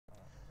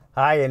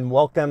Hi, and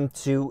welcome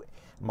to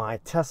my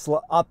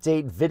Tesla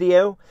update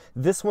video.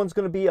 This one's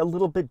going to be a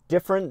little bit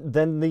different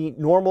than the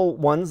normal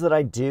ones that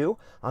I do.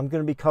 I'm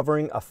going to be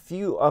covering a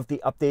few of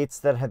the updates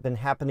that have been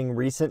happening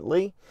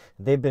recently.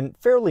 They've been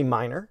fairly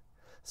minor,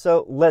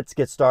 so let's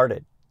get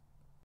started.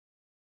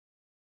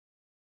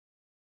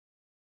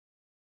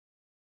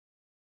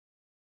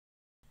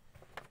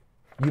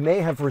 You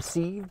may have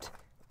received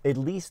at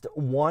least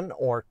one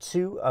or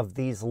two of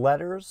these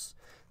letters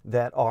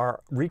that are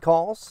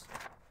recalls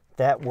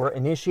that were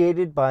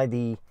initiated by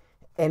the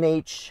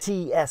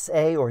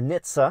NHTSA or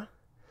NHTSA.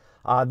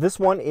 This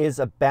one is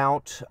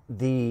about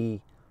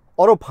the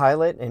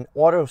autopilot and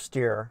auto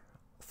steer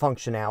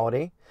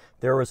functionality.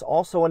 There is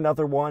also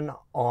another one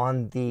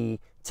on the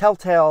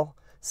telltale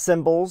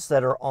symbols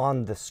that are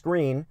on the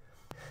screen.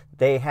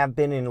 They have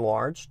been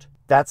enlarged.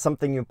 That's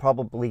something you've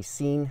probably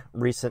seen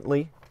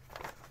recently.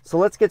 So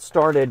let's get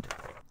started.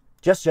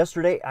 Just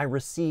yesterday, I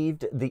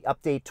received the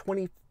update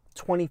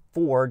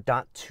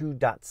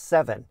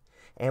 2024.2.7.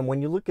 And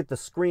when you look at the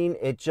screen,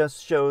 it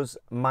just shows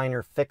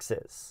minor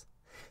fixes.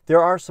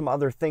 There are some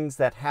other things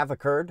that have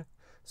occurred,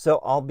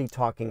 so I'll be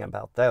talking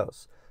about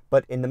those.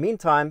 But in the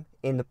meantime,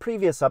 in the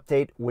previous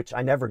update, which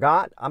I never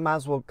got, I might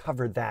as well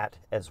cover that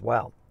as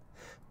well.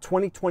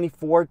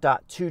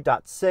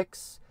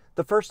 2024.2.6,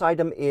 the first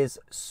item is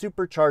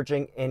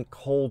supercharging in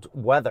cold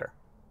weather.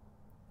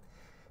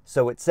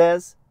 So it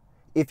says,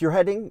 if you're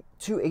heading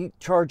to a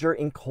charger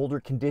in colder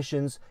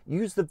conditions,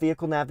 use the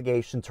vehicle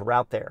navigation to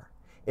route there.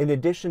 In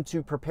addition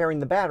to preparing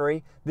the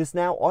battery, this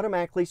now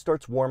automatically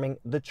starts warming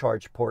the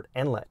charge port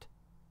inlet.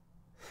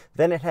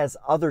 Then it has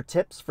other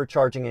tips for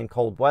charging in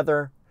cold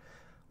weather.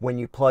 When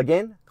you plug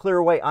in, clear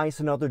away ice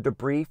and other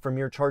debris from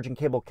your charging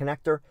cable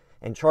connector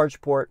and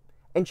charge port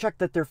and check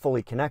that they're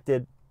fully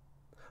connected.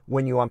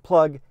 When you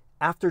unplug,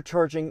 after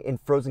charging in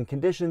frozen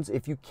conditions,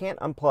 if you can't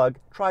unplug,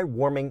 try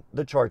warming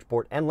the charge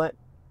port inlet.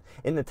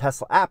 In the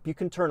Tesla app, you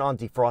can turn on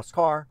defrost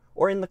car,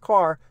 or in the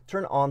car,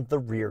 turn on the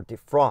rear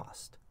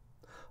defrost.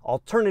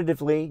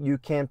 Alternatively, you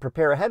can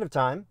prepare ahead of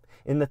time.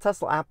 In the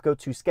Tesla app, go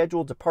to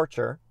Schedule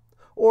Departure,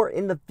 or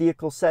in the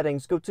vehicle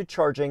settings, go to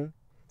Charging,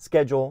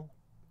 Schedule,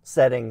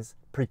 Settings,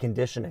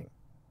 Preconditioning.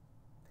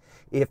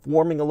 If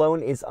warming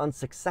alone is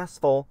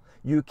unsuccessful,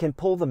 you can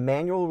pull the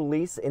manual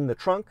release in the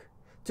trunk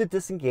to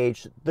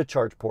disengage the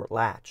charge port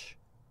latch.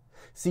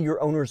 See your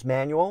owner's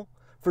manual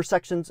for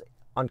sections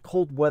on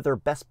cold weather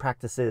best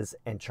practices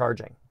and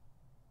charging.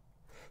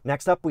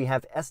 Next up, we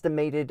have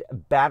estimated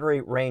battery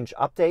range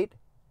update.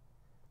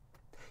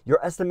 Your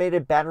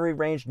estimated battery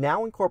range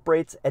now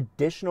incorporates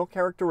additional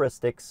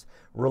characteristics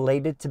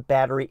related to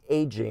battery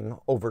aging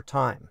over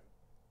time.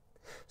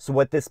 So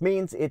what this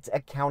means, it's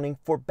accounting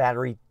for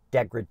battery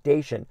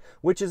degradation,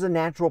 which is a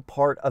natural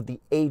part of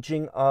the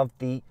aging of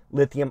the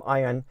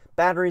lithium-ion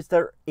batteries that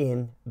are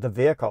in the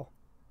vehicle.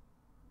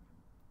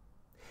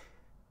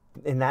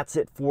 And that's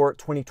it for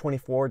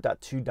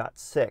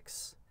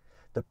 2024.2.6.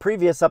 The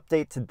previous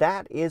update to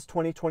that is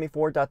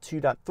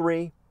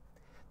 2024.2.3.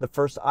 The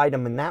first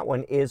item in that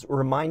one is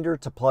reminder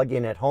to plug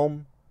in at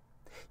home.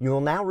 You will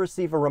now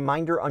receive a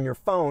reminder on your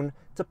phone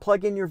to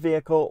plug in your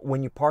vehicle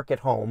when you park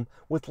at home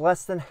with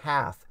less than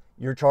half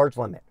your charge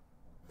limit.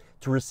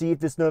 To receive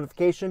this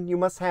notification, you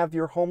must have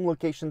your home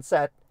location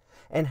set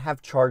and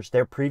have charged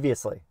there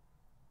previously.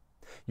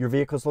 Your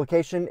vehicle's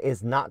location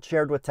is not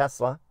shared with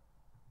Tesla.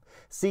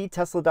 See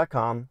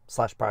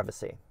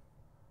tesla.com/privacy.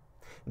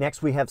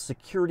 Next, we have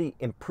security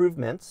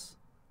improvements.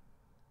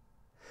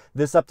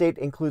 This update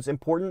includes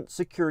important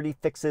security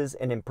fixes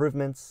and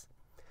improvements.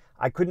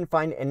 I couldn't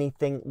find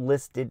anything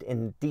listed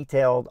in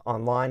detailed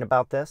online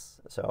about this,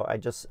 so I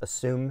just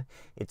assume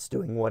it's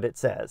doing what it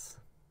says.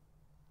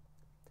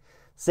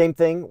 Same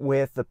thing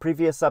with the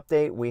previous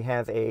update. We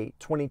have a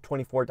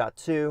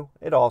 2024.2.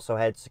 It also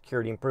had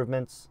security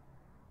improvements.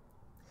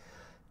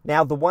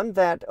 Now, the one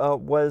that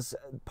was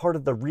part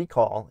of the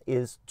recall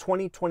is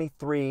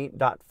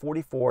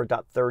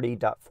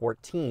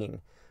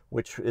 2023.44.30.14,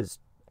 which is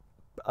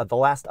the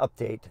last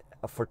update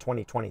for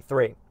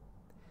 2023.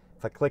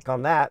 If I click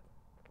on that,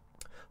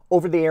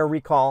 over-the-air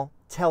recall,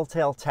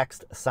 telltale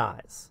text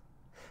size.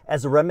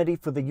 As a remedy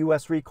for the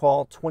US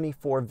recall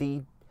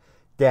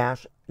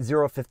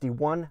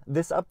 24V-051,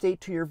 this update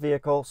to your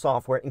vehicle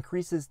software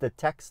increases the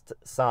text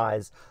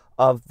size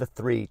of the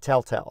three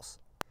telltales.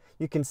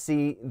 You can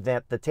see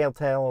that the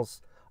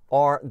telltales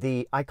are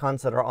the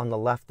icons that are on the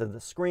left of the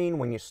screen.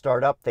 When you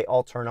start up, they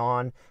all turn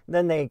on,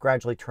 then they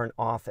gradually turn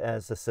off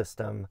as the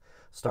system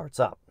starts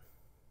up.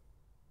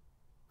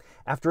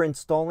 After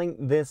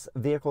installing this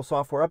vehicle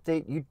software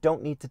update, you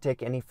don't need to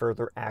take any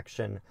further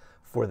action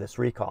for this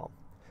recall.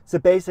 So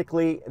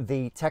basically,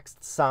 the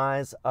text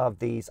size of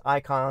these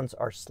icons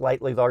are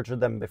slightly larger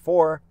than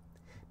before,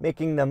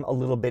 making them a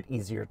little bit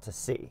easier to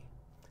see.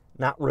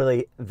 Not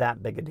really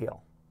that big a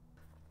deal.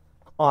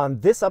 On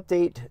this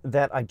update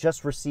that I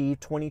just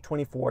received,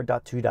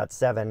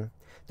 2024.2.7,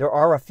 there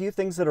are a few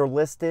things that are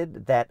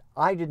listed that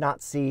I did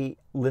not see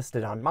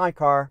listed on my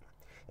car.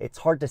 It's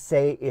hard to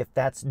say if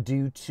that's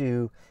due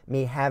to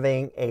me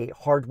having a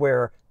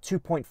hardware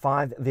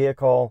 2.5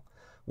 vehicle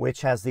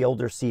which has the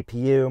older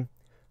CPU.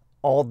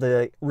 All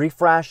the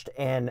refreshed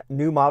and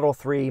new Model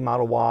 3,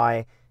 Model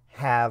Y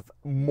have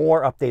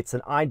more updates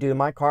than I do in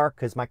my car,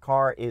 because my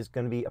car is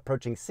going to be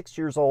approaching 6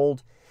 years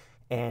old,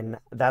 and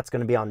that's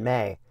going to be on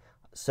May.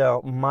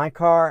 So my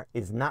car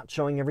is not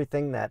showing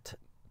everything that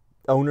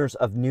owners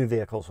of new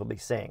vehicles will be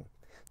seeing.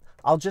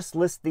 I'll just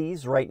list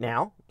these right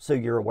now so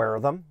you're aware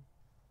of them.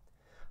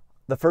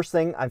 The first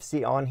thing I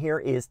see on here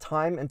is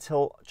time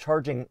until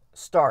charging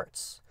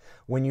starts.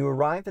 When you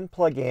arrive and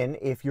plug in,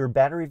 if your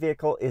battery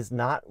vehicle is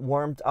not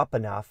warmed up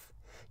enough,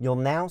 you'll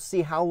now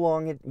see how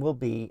long it will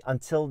be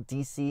until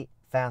DC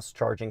fast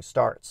charging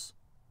starts.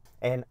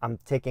 And I'm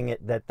taking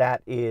it that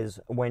that is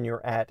when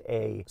you're at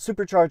a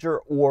supercharger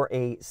or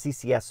a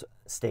CCS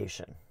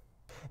station.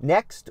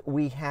 Next,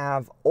 we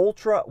have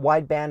ultra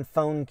wideband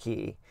phone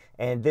key,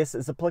 and this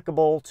is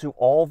applicable to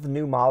all the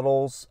new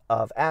models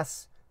of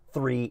S,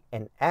 3,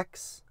 and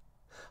X.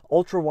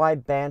 Ultra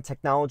wideband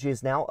technology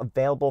is now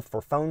available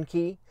for phone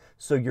key,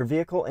 so your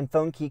vehicle and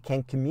phone key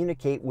can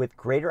communicate with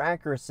greater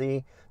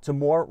accuracy to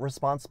more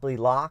responsibly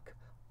lock,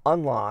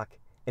 unlock,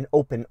 and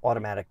open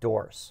automatic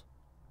doors.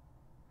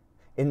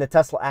 In the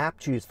Tesla app,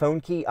 choose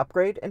Phone Key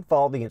Upgrade and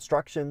follow the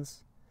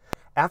instructions.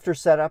 After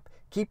setup,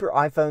 keep your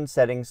iPhone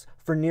settings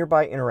for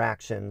nearby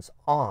interactions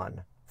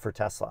on for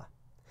Tesla.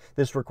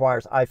 This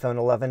requires iPhone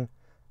 11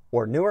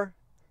 or newer,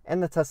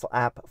 and the Tesla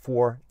app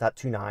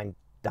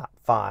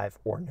 4.29.5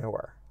 or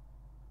newer.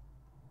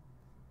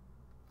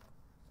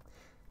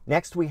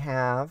 Next, we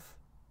have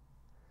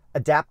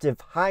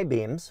adaptive high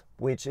beams,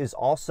 which is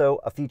also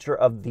a feature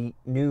of the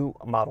new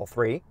Model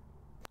 3.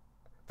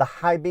 The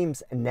high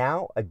beams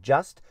now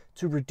adjust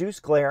to reduce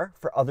glare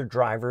for other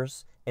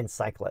drivers and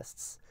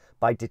cyclists.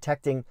 By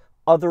detecting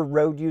other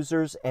road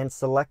users and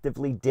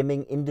selectively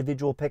dimming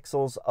individual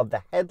pixels of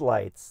the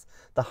headlights,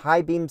 the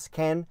high beams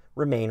can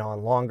remain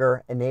on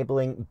longer,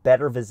 enabling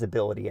better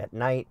visibility at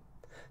night.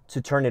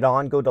 To turn it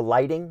on, go to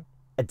Lighting,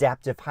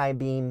 Adaptive High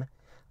Beam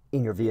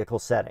in your vehicle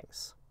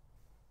settings.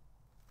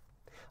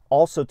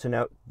 Also to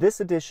note,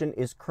 this edition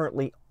is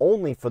currently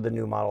only for the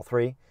new Model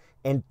 3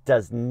 and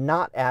does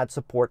not add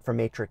support for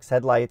matrix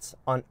headlights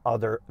on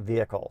other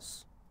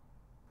vehicles.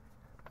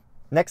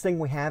 Next thing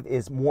we have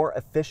is more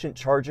efficient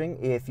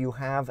charging. If you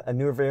have a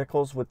newer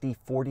vehicles with the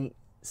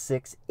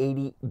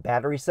 4680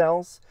 battery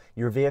cells,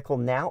 your vehicle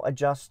now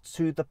adjusts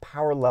to the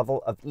power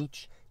level of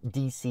each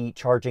DC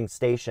charging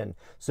station.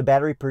 So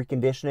battery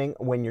preconditioning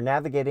when you're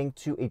navigating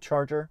to a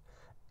charger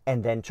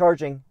and then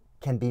charging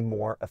can be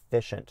more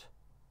efficient.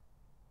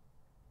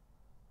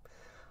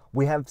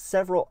 We have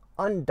several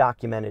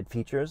undocumented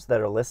features that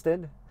are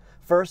listed.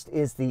 First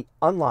is the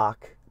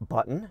unlock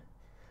button.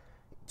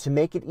 To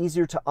make it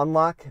easier to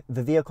unlock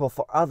the vehicle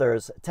for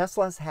others,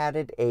 Tesla has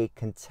added a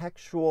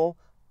contextual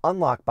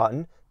unlock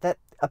button that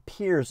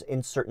appears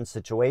in certain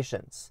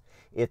situations.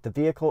 If the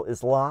vehicle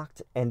is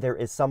locked and there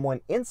is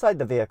someone inside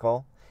the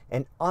vehicle,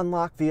 an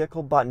unlock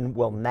vehicle button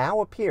will now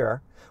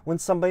appear when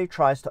somebody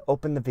tries to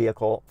open the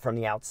vehicle from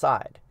the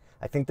outside.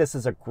 I think this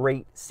is a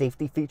great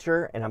safety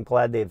feature, and I'm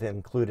glad they've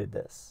included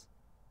this.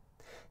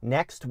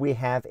 Next, we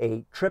have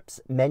a Trips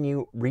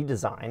menu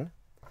redesign.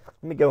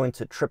 Let me go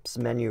into Trips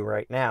menu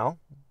right now.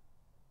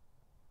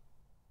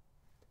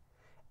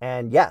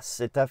 And yes,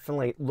 it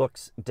definitely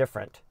looks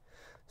different.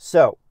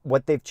 So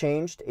what they've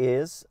changed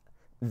is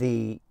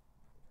the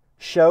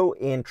Show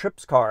in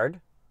Trips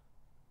card,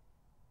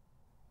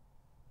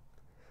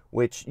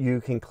 which you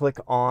can click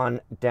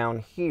on down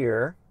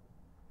here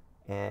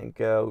and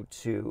go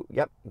to,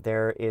 yep,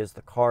 there is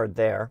the card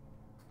there.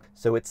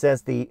 So it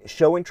says the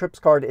Show in Trips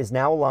card is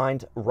now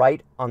aligned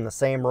right on the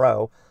same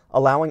row,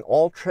 allowing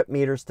all trip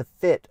meters to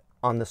fit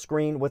on the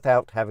screen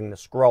without having to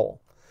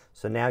scroll.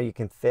 So now you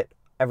can fit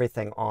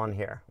everything on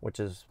here, which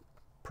is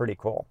pretty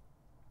cool.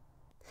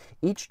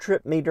 Each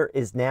trip meter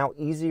is now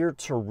easier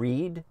to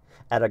read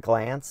at a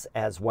glance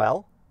as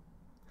well.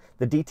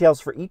 The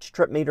details for each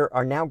trip meter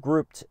are now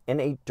grouped in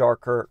a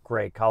darker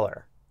gray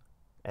color,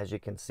 as you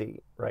can see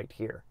right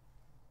here.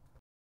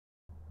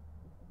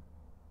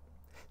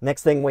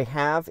 Next thing we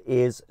have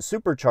is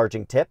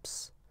supercharging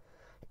tips.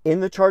 In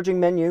the charging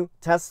menu,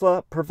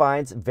 Tesla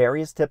provides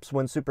various tips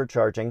when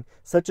supercharging,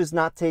 such as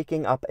not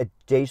taking up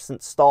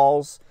adjacent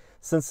stalls,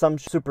 since some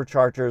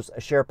superchargers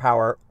share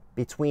power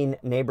between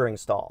neighboring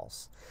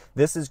stalls.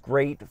 This is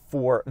great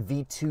for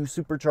V2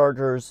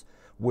 superchargers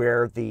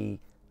where the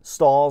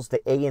stalls,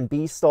 the A and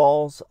B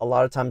stalls, a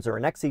lot of times are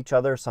next to each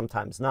other,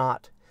 sometimes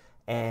not.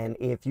 And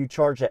if you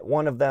charge at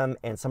one of them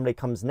and somebody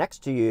comes next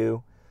to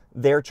you,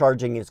 their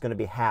charging is going to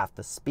be half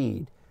the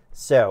speed.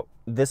 So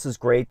this is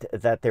great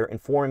that they're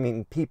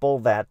informing people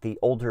that the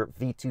older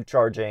V2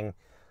 charging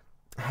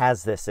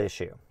has this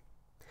issue.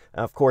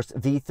 Of course,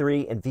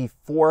 V3 and V4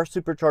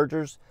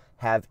 superchargers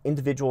have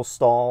individual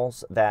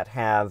stalls that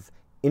have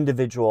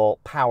individual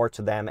power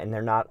to them, and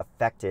they're not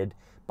affected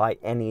by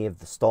any of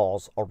the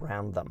stalls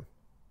around them.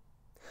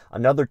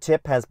 Another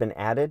tip has been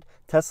added.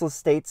 Tesla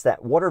states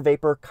that water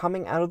vapor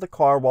coming out of the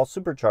car while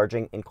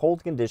supercharging in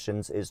cold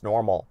conditions is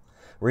normal.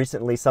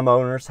 Recently, some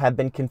owners have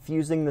been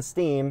confusing the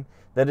steam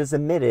that is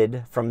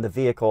emitted from the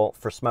vehicle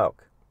for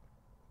smoke.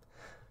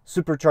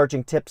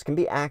 Supercharging tips can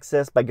be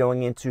accessed by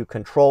going into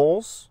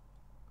Controls,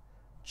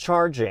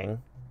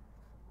 Charging,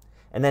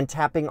 and then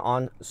tapping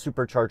on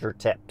Supercharger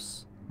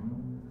Tips.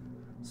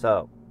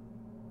 So,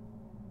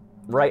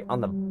 right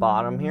on the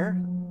bottom here,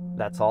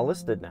 that's all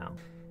listed now.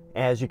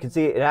 As you can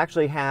see, it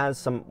actually has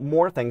some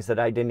more things that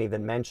I didn't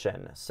even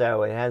mention.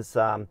 So it has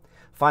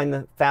find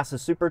the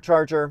fastest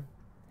supercharger,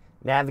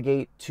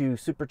 navigate to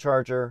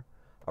supercharger,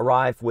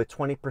 arrive with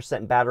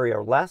 20% battery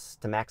or less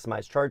to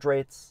maximize charge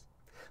rates,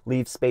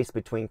 leave space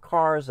between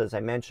cars, as I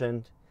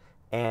mentioned,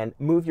 and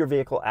move your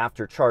vehicle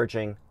after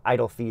charging.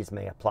 Idle fees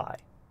may apply.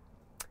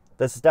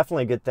 This is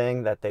definitely a good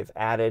thing that they've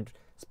added,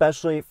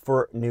 especially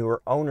for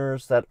newer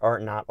owners that are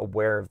not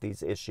aware of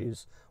these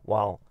issues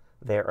while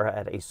they're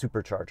at a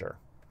supercharger.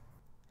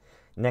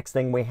 Next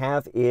thing we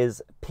have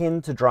is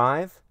Pin to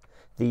Drive.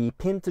 The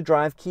Pin to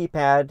Drive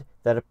keypad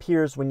that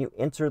appears when you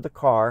enter the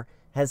car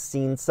has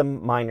seen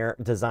some minor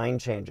design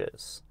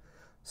changes.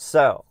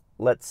 So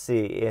let's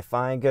see, if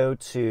I go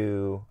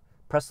to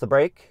press the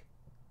brake,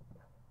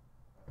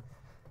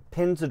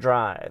 Pin to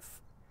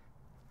Drive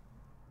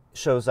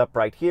shows up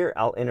right here.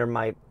 I'll enter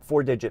my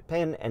 4-digit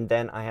PIN and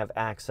then I have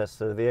access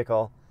to the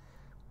vehicle.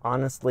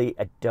 Honestly,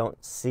 I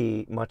don't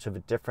see much of a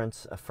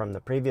difference from the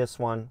previous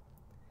one,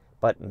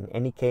 but in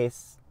any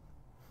case,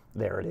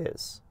 there it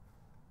is.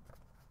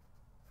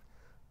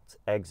 Let's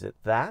exit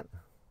that.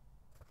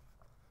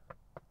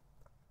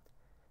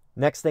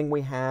 Next thing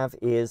we have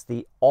is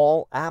the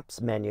All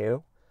Apps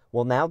menu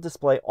will now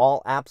display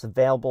all apps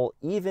available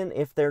even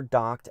if they're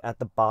docked at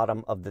the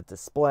bottom of the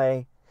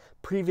display.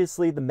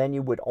 Previously, the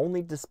menu would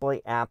only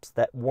display apps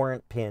that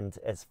weren't pinned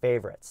as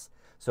favorites.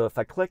 So if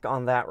I click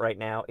on that right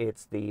now,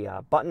 it's the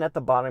button at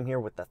the bottom here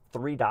with the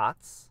 3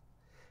 dots.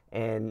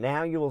 And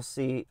now you will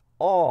see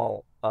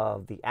all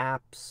of the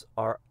apps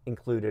are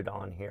included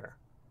on here.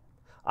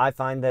 I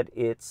find that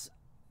it's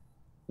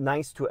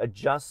nice to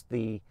adjust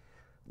the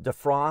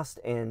defrost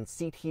and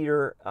seat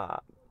heater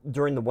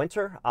during the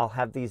winter. I'll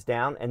have these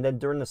down, and then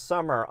during the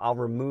summer, I'll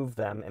remove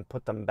them and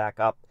put them back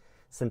up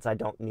since I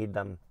don't need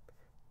them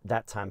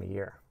that time of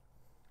year.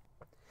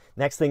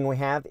 Next thing we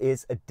have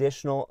is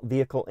additional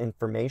vehicle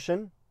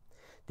information.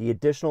 The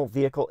additional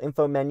vehicle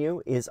info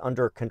menu is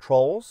under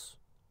Controls.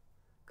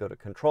 Go to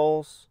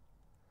Controls,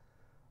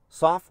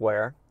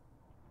 Software,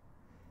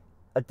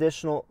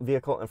 Additional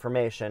Vehicle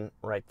Information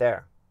right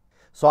there.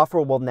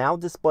 Software will now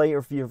display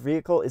if your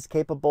vehicle is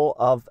capable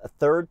of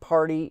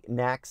third-party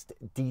NACS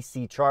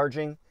DC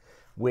charging,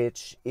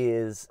 which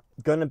is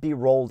going to be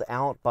rolled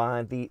out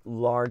by the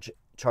large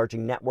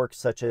charging networks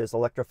such as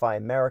Electrify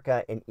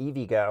America and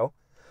EVgo.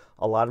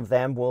 A lot of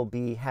them will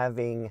be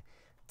having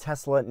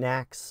Tesla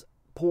NACS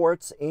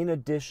ports in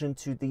addition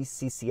to the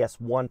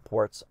CCS1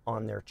 ports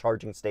on their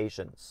charging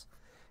stations.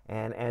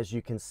 And as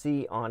you can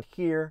see on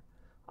here,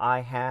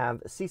 I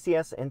have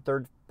CCS and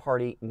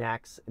third-party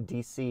NACS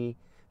DC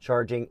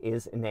charging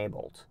is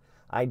enabled.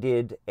 I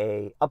did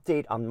an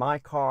update on my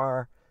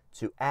car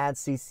to add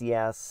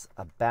CCS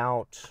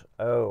about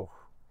a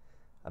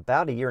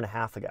year and a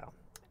half ago.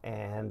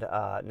 And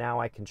now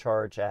I can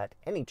charge at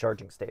any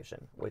charging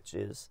station, which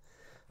is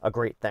a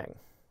great thing.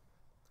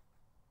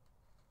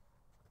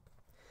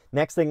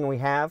 Next thing we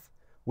have,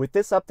 with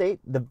this update,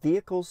 the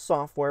vehicle's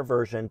software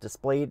version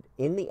displayed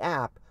in the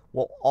app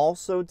will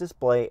also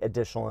display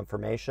additional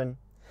information.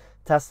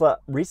 Tesla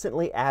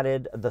recently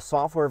added the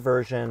software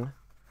version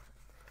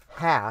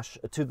hash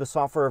to the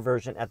software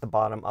version at the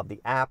bottom of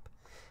the app.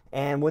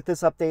 And with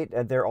this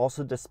update, they're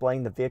also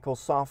displaying the vehicle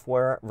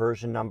software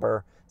version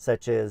number,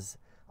 such as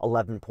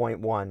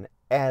 11.1,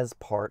 as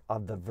part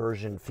of the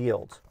version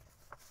field.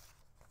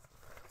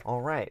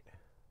 All right.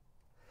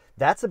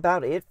 That's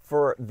about it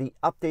for the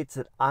updates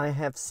that I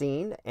have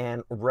seen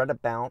and read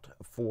about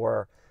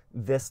for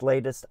this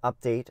latest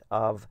update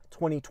of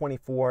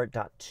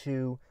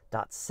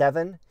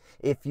 2024.2.7.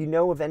 If you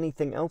know of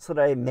anything else that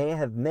I may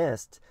have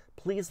missed,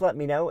 please let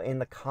me know in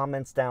the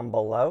comments down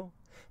below.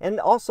 And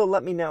also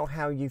let me know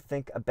how you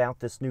think about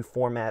this new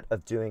format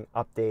of doing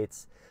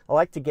updates. I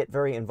like to get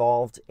very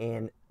involved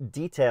in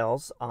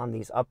details on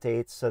these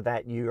updates so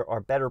that you are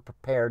better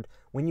prepared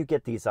when you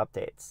get these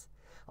updates.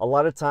 A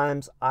lot of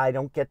times I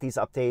don't get these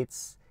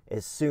updates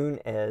as soon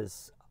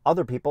as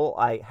other people.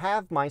 I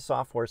have my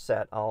software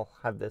set. I'll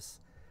have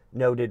this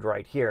noted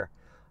right here.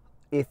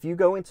 If you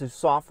go into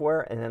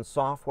software and then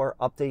software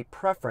update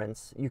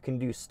preference, you can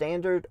do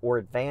standard or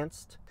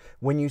advanced.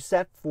 When you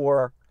set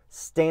for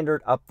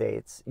standard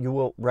updates, you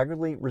will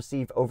regularly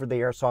receive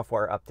over-the-air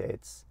software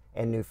updates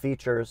and new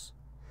features.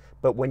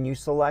 But when you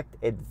select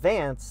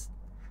advanced,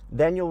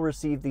 then you'll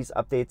receive these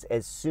updates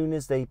as soon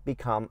as they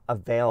become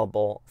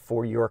available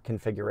for your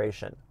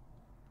configuration.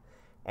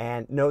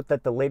 And note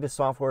that the latest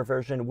software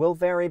version will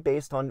vary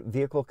based on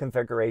vehicle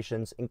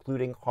configurations,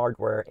 including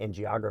hardware and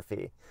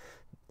geography.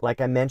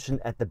 Like I mentioned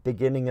at the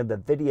beginning of the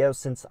video,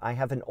 since I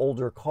have an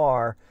older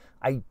car,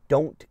 I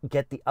don't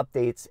get the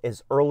updates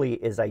as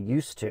early as I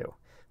used to.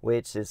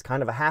 which is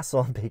kind of a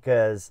hassle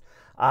because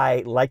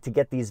I like to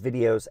get these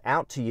videos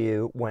out to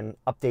you when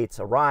updates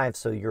arrive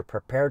so you're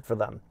prepared for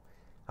them.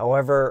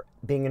 However,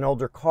 being an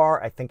older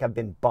car, I think I've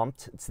been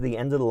bumped to the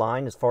end of the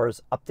line as far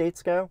as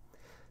updates go.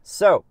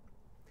 So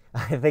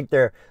I think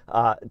they're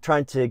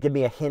trying to give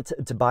me a hint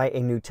to buy a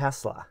new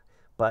Tesla.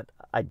 But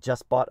I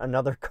just bought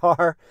another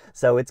car,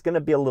 so it's going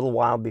to be a little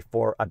while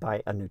before I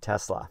buy a new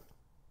Tesla.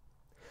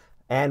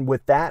 And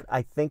with that,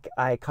 I think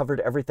I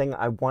covered everything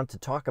I want to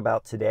talk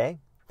about today.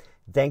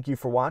 Thank you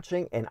for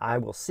watching, and I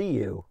will see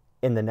you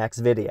in the next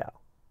video.